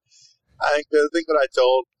I think the thing that I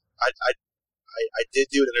told I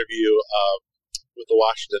did do an interview with the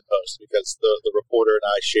Washington Post because the reporter and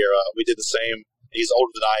I share we did the same. He's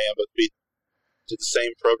older than I am, but we did the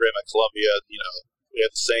same program at Columbia. We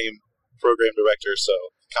had the same program director,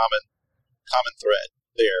 so common thread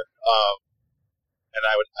there. And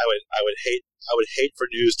I would hate for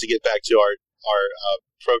news to get back to our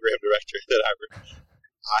program director that I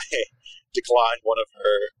declined one of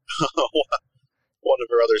her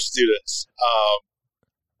other students.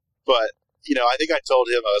 But I think I told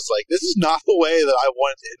him, I was like, this is not the way that I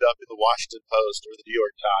wanted to end up in the Washington Post or the New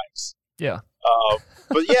York Times. Yeah.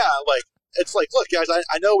 But yeah, it's look, guys,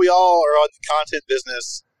 I know we all are on the content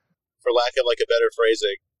business, for lack of a better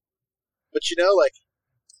phrasing. But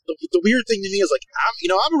the weird thing to me is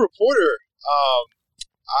I'm a reporter.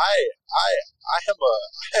 I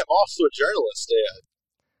am also a journalist, and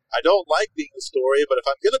I don't like being the story. But if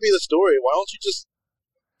I'm going to be the story, why don't you just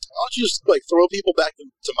throw people back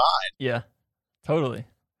to mine? Yeah, totally.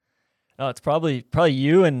 Oh, it's probably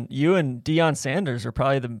you and Deion Sanders are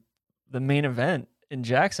probably the main event in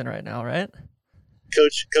Jackson right now, right?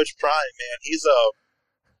 Coach Prime, man, he's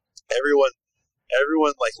everyone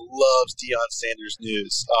loves Deion Sanders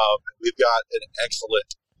news. We've got an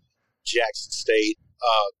excellent Jackson State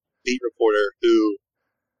beat reporter who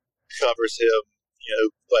covers him.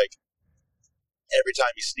 Every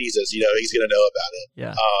time he sneezes, he's going to know about it.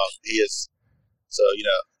 Yeah. He is. So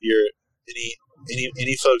you're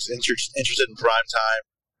any folks interested in prime time,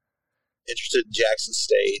 interested in Jackson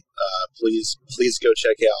State, please go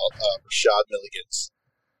check out Rashad Milligan's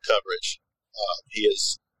coverage. He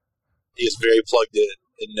is very plugged in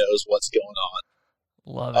and knows what's going on.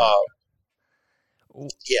 Love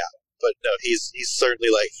it. Yeah, but no, he's certainly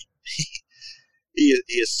he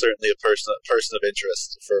is certainly a person of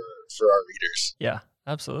interest for our readers. Yeah,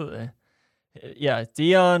 absolutely. Yeah,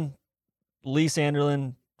 Deion, Lee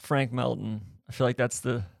Sanderlin, Frank Melton. I feel like that's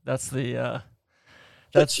the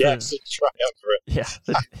Jackson triumvirate. Yeah,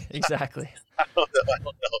 exactly. I don't know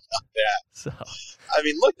about that. So,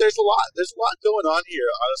 look, there's a lot going on here.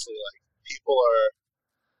 Honestly,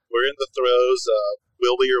 we're in the throes of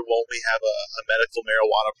will we or won't we have a medical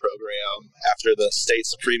marijuana program after the state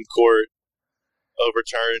Supreme Court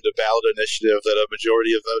overturned a ballot initiative that a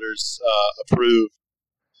majority of voters approved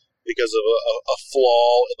because of a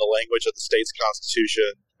flaw in the language of the state's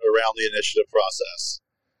constitution around the initiative process.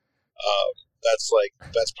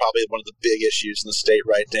 That's probably one of the big issues in the state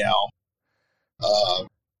right now.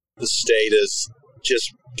 The state has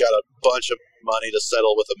just got a bunch of money to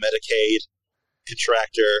settle with a Medicaid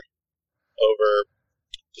contractor over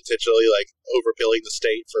potentially overbilling the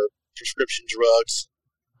state for prescription drugs.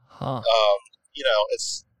 huh?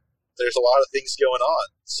 There's a lot of things going on.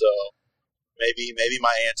 So maybe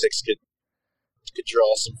my antics could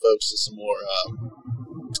draw some folks to some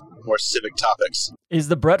more civic topics. Is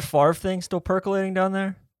the Brett Favre thing still percolating down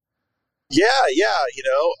there? Yeah.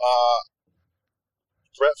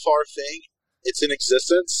 Brett Favre thing, it's in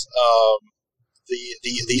existence.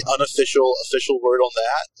 The unofficial official word on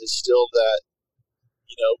that is still that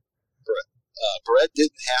Brett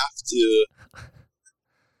didn't have to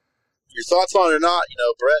your thoughts on it or not,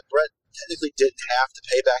 Brett technically didn't have to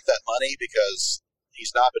pay back that money because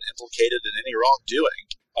he's not been implicated in any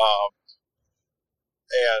wrongdoing.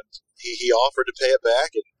 And he offered to pay it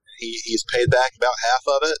back, and he's paid back about half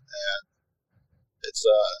of it, and it's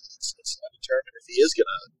undetermined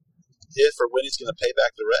if or when he's gonna pay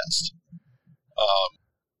back the rest.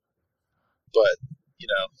 But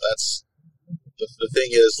that's the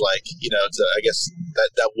thing is, like, I guess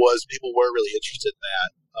that was, people were really interested in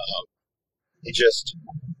that. He just,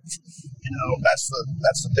 that's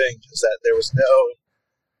the thing, is that there was no,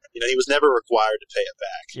 he was never required to pay it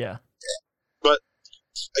back. Yeah. But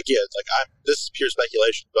again, like, this is pure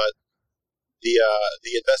speculation, but the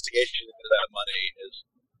investigation into that money is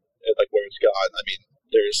like where it's gone. I mean,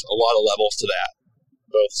 there's a lot of levels to that,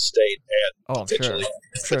 both state and potentially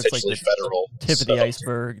it's like the federal. Tip of the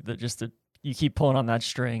iceberg. You keep pulling on that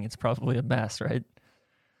string, it's probably a mess, right?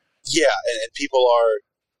 Yeah, and people are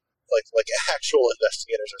like actual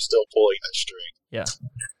investigators are still pulling that string. Yeah.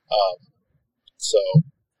 So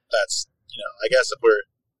that's, I guess if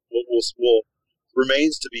we'll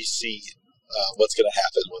remains to be seen what's going to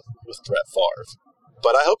happen with Brett Favre.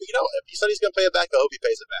 But I hope, if he said he's going to pay it back, I hope he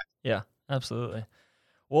pays it back. Yeah, absolutely.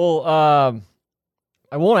 Well,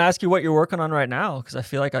 I won't ask you what you're working on right now, because I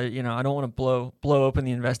feel like I don't want to blow open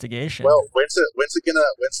the investigation. Well, when's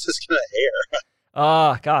this gonna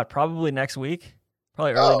air? God, probably next week.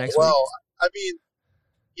 Probably early next week. Well, I mean,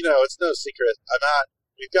 it's no secret.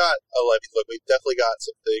 We've definitely got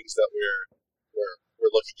some things that we're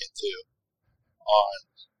looking into on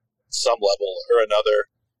some level or another.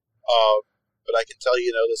 But I can tell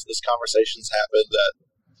you, this conversation's happened that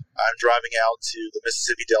I'm driving out to the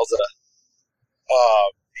Mississippi Delta,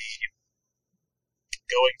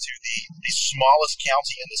 going to the smallest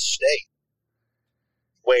county in the state,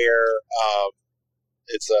 where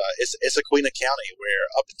it's Sequina County, where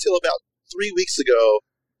up until about 3 weeks ago,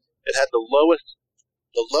 it had the lowest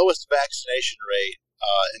vaccination rate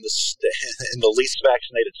in the least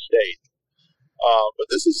vaccinated state.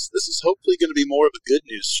 But this is hopefully going to be more of a good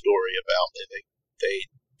news story about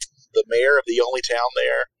the mayor of the only town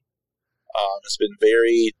there has been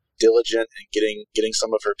very diligent in getting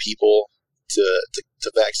some of her people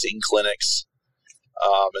to vaccine clinics,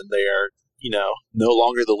 and they're no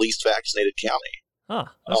longer the least vaccinated county. Huh.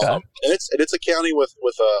 Okay. And it's a county with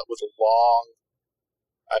a long,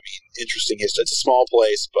 interesting history. It's a small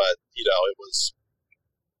place, but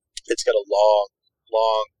it's got a long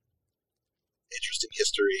interesting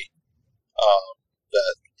history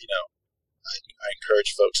that I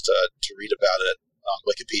encourage folks to read about it on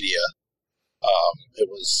Wikipedia. It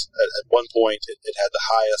was at one point it had the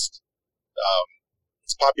highest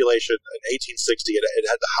its population in 1860. It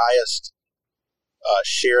had the highest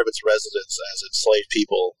share of its residents as enslaved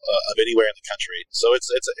people of anywhere in the country. So it's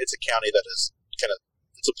a county that is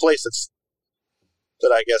it's a place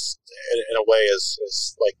that I guess in a way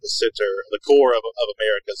is like the core of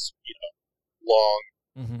America's long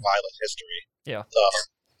violent history. Yeah.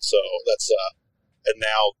 So that's and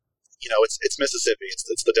now it's Mississippi.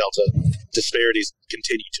 It's the Delta. Disparities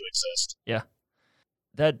continue to exist. Yeah.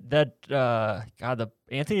 That the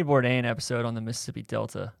Anthony Bourdain episode on the Mississippi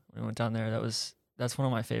Delta, when we went down there, that's one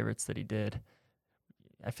of my favorites that he did.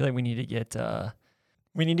 I feel like we need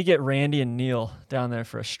to get Randy and Neil down there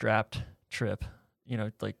for a strapped trip.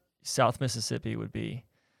 Like South Mississippi would be.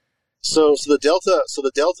 So the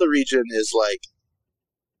Delta region is like,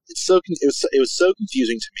 it was so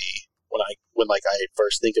confusing to me when I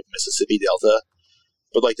first think of Mississippi Delta,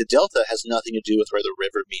 but like the Delta has nothing to do with where the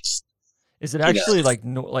river meets. Is it actually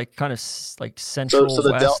kind of like central? So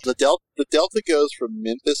the Delta goes from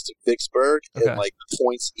Memphis to Vicksburg and like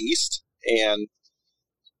points east, and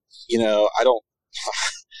I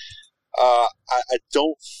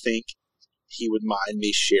don't think he would mind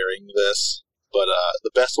me sharing this, but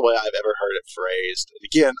the best way I've ever heard it phrased, and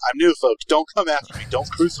again, I'm new, folks, don't come after me, don't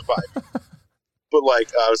crucify me. But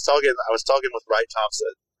like I was talking with Wright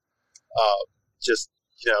Thompson, just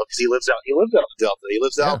because he lives out in the Delta. He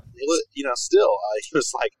lives out, still. He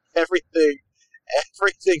was like everything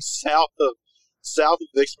south of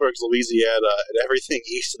Vicksburg's Louisiana, and everything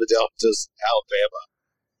east of the Delta is Alabama.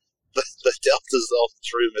 The Delta is all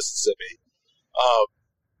through Mississippi.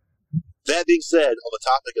 That being said, on the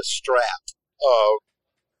topic of strapped,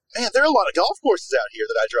 man, there are a lot of golf courses out here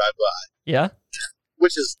that I drive by. Yeah,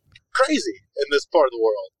 which is crazy in this part of the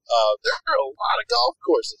world. There are a lot of golf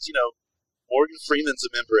courses. Morgan Freeman's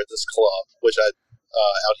a member at this club, which out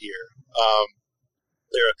here.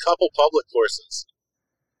 There are a couple public courses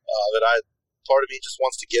that part of me just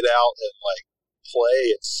wants to get out and like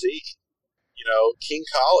play and see. King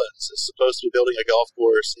Collins is supposed to be building a golf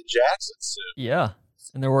course in Jackson soon. Yeah,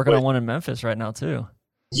 and they're working on one in Memphis right now too.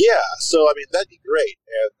 Yeah, so I mean that'd be great,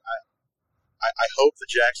 and I hope the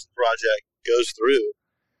Jackson project goes through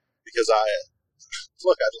because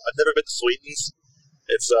I've never been to Sweden's.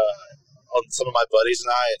 It's on some of my buddies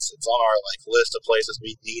and I. It's on our list of places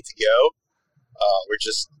we need to go. We're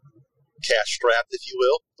just cash strapped, if you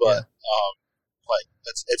will, but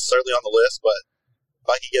it's certainly on the list. But if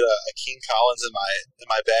I could get a King Collins in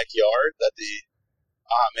my backyard, that'd be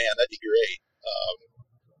great.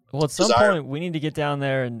 Well, at some point we need to get down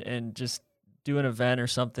there and just do an event or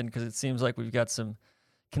something, because it seems like we've got some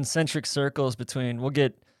concentric circles between. We'll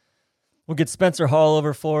get Spencer Hall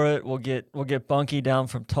over for it. We'll get Bunky down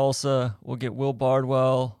from Tulsa. We'll get Will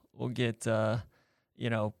Bardwell. We'll get you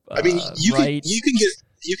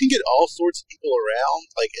can get all sorts of people around.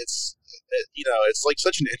 It's like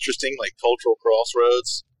such an interesting cultural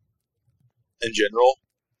crossroads in general,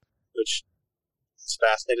 which has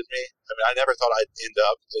fascinated me. I mean, I never thought I'd end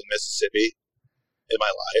up in Mississippi in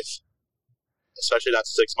my life, especially not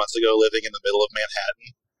 6 months ago living in the middle of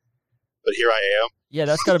Manhattan. But here I am. Yeah,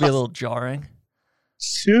 that's got to be a little jarring.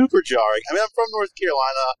 Super jarring. I mean, I'm from North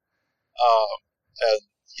Carolina,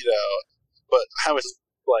 but I was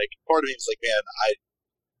part of me was man,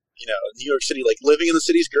 New York City, living in the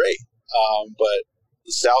city is great, but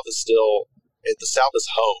the South is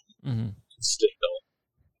home. Mm-hmm. Still,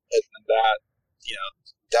 and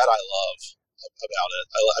that I love about it.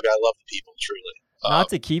 I love the people truly. Not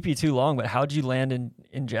to keep you too long, but how'd you land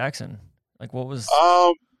in Jackson? What was?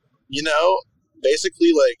 Basically,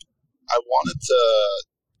 I wanted to,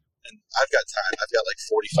 and I've got time. I've got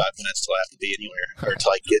 45 minutes till I have to be anywhere, or till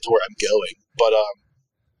I get to where I'm going. But I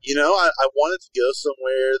wanted to go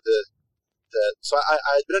somewhere that. So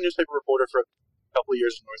I'd been a newspaper reporter for a couple of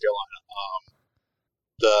years in North Carolina.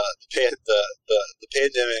 The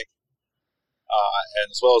pandemic, and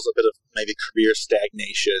as well as a bit of maybe career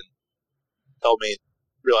stagnation, helped me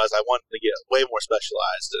realize I wanted to get way more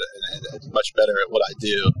specialized and much better at what I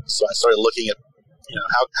do. So I started looking at,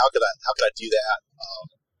 how could I do that?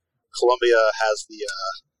 Columbia has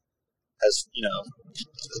it's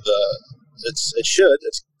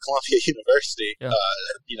Columbia University. Yeah.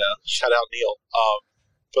 Shout out Neil.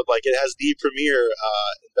 But it has the premier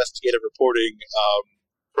investigative reporting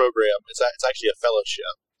program. It's actually a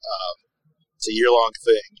fellowship. It's a year-long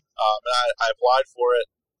thing. And I applied for it.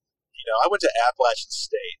 I went to Appalachian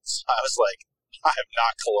State. So I was I am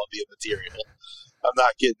not Columbia material. I'm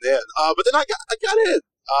not getting in. But then I got in.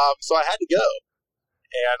 So I had to go.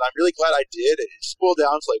 And I'm really glad I did. It just boiled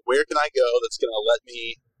down to where can I go that's going to let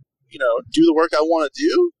me, do the work I want to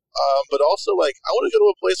do. But also I want to go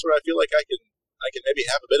to a place where I feel like I can maybe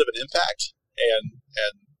have a bit of an impact and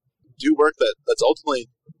do work that's ultimately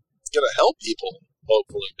going to help people.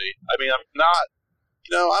 Hopefully, I mean, I'm not.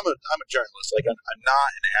 I'm a journalist. I'm not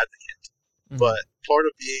an advocate, mm-hmm. But part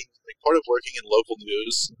of working in local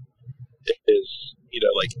news is,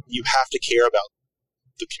 you have to care about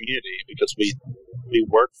the community because we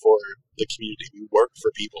work for the community. We work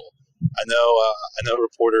for people. I know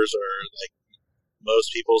reporters are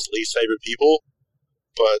most people's least favorite people,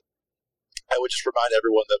 but I would just remind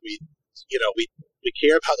everyone that we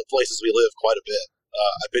care about the places we live quite a bit.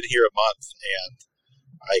 I've been here a month and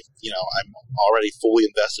I'm already fully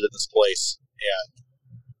invested in this place, and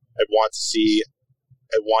I want to see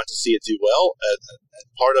it do well. And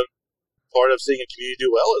part of seeing a community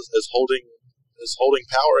do well is holding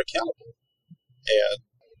power accountable, and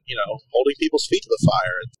holding people's feet to the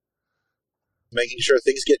fire and making sure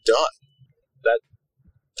things get done.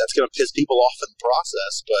 That's going to piss people off in the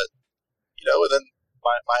process, but and then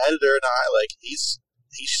my editor and I he's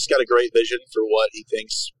just got a great vision for what he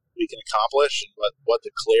thinks we can accomplish and what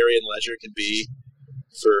the Clarion Ledger can be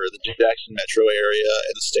for the Jackson metro area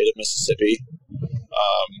and the state of Mississippi.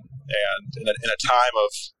 And in a time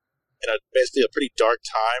of, basically a pretty dark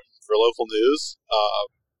time for local news,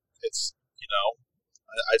 it's,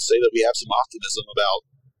 I'd say that we have some optimism about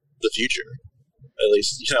the future. At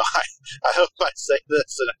least, I hope I say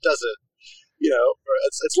this and it doesn't,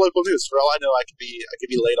 it's local news. For all I know, I could be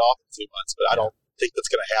laid off in 2 months, but I don't think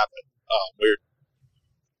that's going to happen.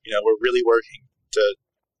 We're really working to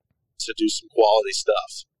do some quality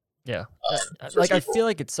stuff. Yeah. I feel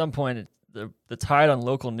like at some point the tide on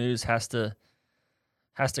local news has to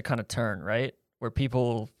kind of turn, right? Where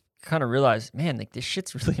people kind of realize, man, this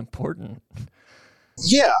shit's really important.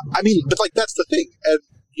 Yeah. I mean, but that's the thing. And,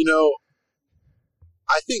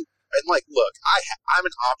 I think, and look, I'm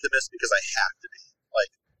an optimist because I have to be.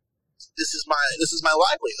 This is my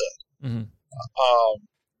livelihood. Mm-hmm.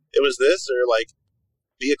 It was this or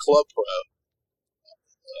be a club pro.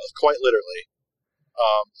 quite literally.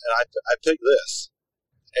 And I picked this,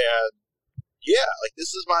 and yeah, like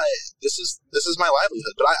this is my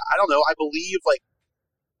livelihood. But I don't know. I believe like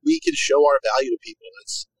we can show our value to people.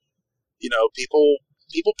 It's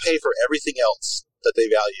people pay for everything else that they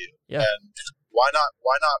value, and why not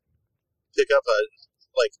pick up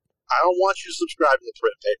I don't want you to subscribe to the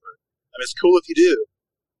print paper. I mean, it's cool if you do,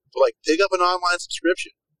 but like pick up an online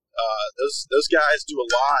subscription. Those guys do a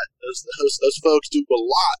lot. Those folks do a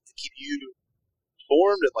lot to keep you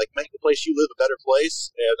informed and like make the place you live a better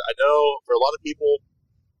place. And I know for a lot of people,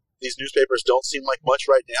 these newspapers don't seem like much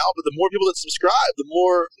right now. But the more people that subscribe, the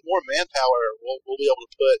more manpower we'll be able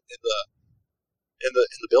to put in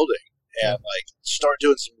the building and like start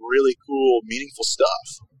doing some really cool, meaningful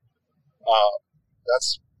stuff.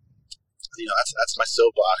 That's my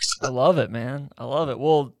soapbox. I love it, man. I love it.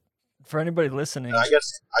 Well, for anybody listening, I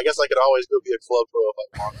guess I could always go be a club pro if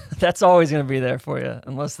I want. That's always going to be there for you,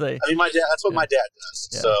 unless they. I mean, my dad. That's what my dad does.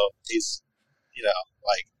 Yeah. So he's,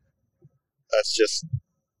 that's just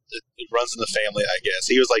it runs in the family. I guess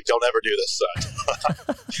he was like, "Don't ever do this, son."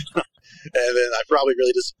 And then I probably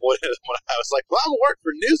really disappointed him when I was like, "Well, I work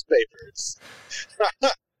for newspapers."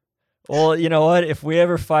 Well, you know what? If we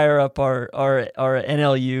ever fire up our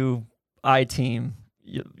NLU I team,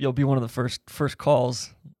 you'll be one of the first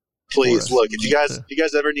calls. Please look, if you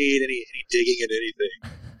guys ever need any digging in anything,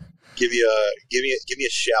 give me a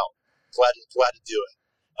shout. Glad to do it.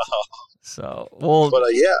 So well,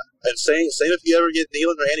 but yeah, and same if you ever get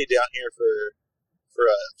Neil and Randy down here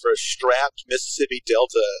for a strapped Mississippi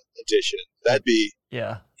Delta edition, that'd be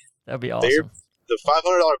awesome. The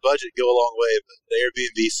 $500 budget go a long way, but the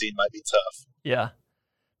Airbnb scene might be tough. Yeah,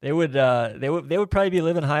 they would probably be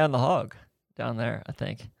living high on the hog down there. I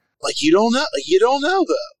think. Like you don't know though.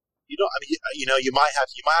 You don't. I mean, you might have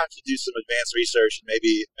to do some advanced research and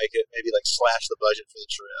maybe like slash the budget for the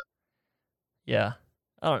trip. Yeah,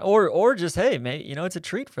 I don't know. Or just hey, maybe it's a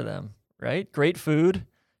treat for them, right? Great food,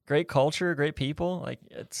 great culture, great people. Like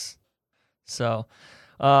it's so.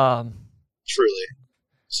 Truly.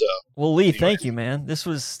 So. Well, Lee, thank you, man. This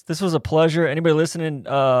was a pleasure. Anybody listening?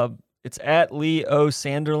 It's at Lee O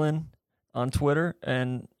Sanderlin on Twitter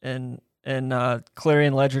and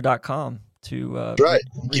ClarionLedger.com to right.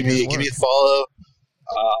 Give me a follow.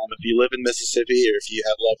 If you live in Mississippi or if you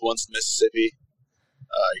have loved ones in Mississippi,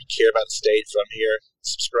 you care about the state from here,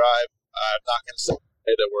 subscribe. I'm not going to say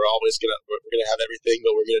that we're gonna have everything,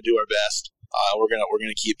 but we're gonna do our best. We're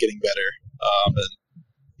gonna keep getting better.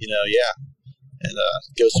 And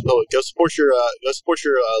go support your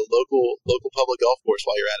local public golf course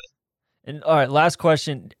while you're at it. And all right, last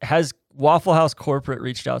question: has Waffle House corporate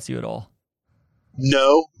reached out to you at all?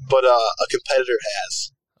 No, but a competitor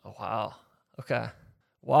has. Oh wow. Okay.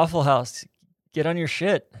 Waffle House, get on your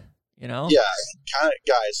shit. Yeah, kind of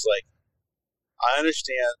guys. Like, I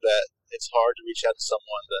understand that it's hard to reach out to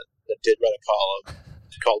someone that did write a column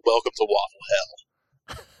called "Welcome to Waffle Hell,"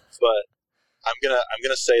 but I'm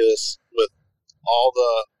gonna say this with all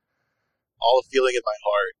the feeling in my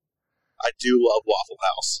heart. I do love Waffle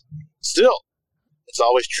House. Still, it's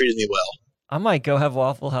always treated me well. I might go have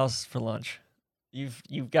Waffle House for lunch.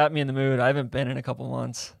 You've got me in the mood. I haven't been in a couple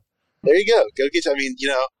months. There you go. Go get. I mean,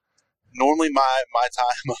 normally my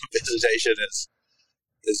time of visitation is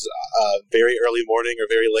very early morning or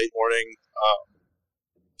very late morning.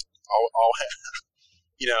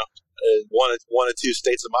 One or two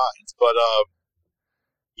states of mind. But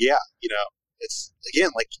it's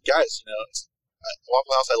again like guys. It's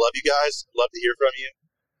Waffle House. I love you guys. Love to hear from you.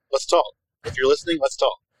 Let's talk. If you're listening, let's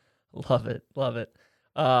talk. Love it.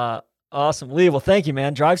 Awesome, Lee. Well, thank you,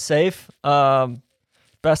 man. Drive safe.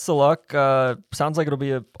 Best of luck. Sounds like it'll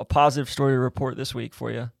be a positive story to report this week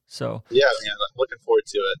for you. So yeah, man, I'm looking forward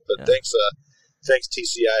to it. But thanks,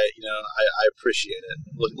 TC. I appreciate it.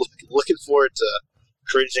 Looking forward to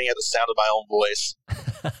cringing at the sound of my own voice.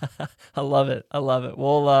 I love it.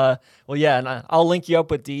 Well, yeah, and I'll link you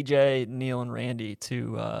up with DJ, Neil, and Randy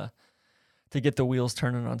to get the wheels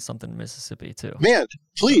turning on something in Mississippi too. Man,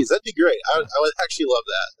 please, that'd be great. I would actually love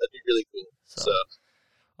that. That'd be really cool. So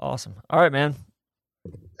awesome. All right, man.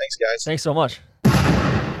 Thanks, guys. Thanks so much.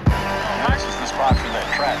 Nice is the spot for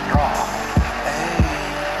that trap draw.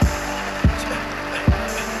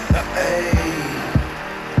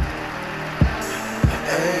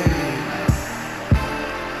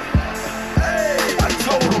 I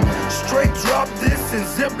told him, straight drop this and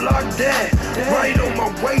ziplock that. Right on my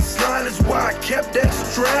waistline is why I kept that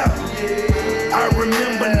strap. I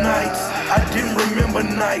remember nights, I didn't remember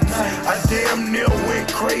nights. I damn near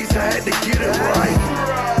went crazy, I had to get it right.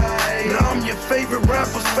 Now I'm your favorite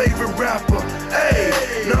rapper's favorite rapper.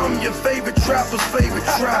 Hey, now I'm your favorite trapper's favorite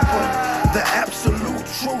trapper. The absolute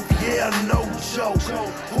truth, yeah, no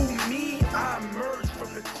joke.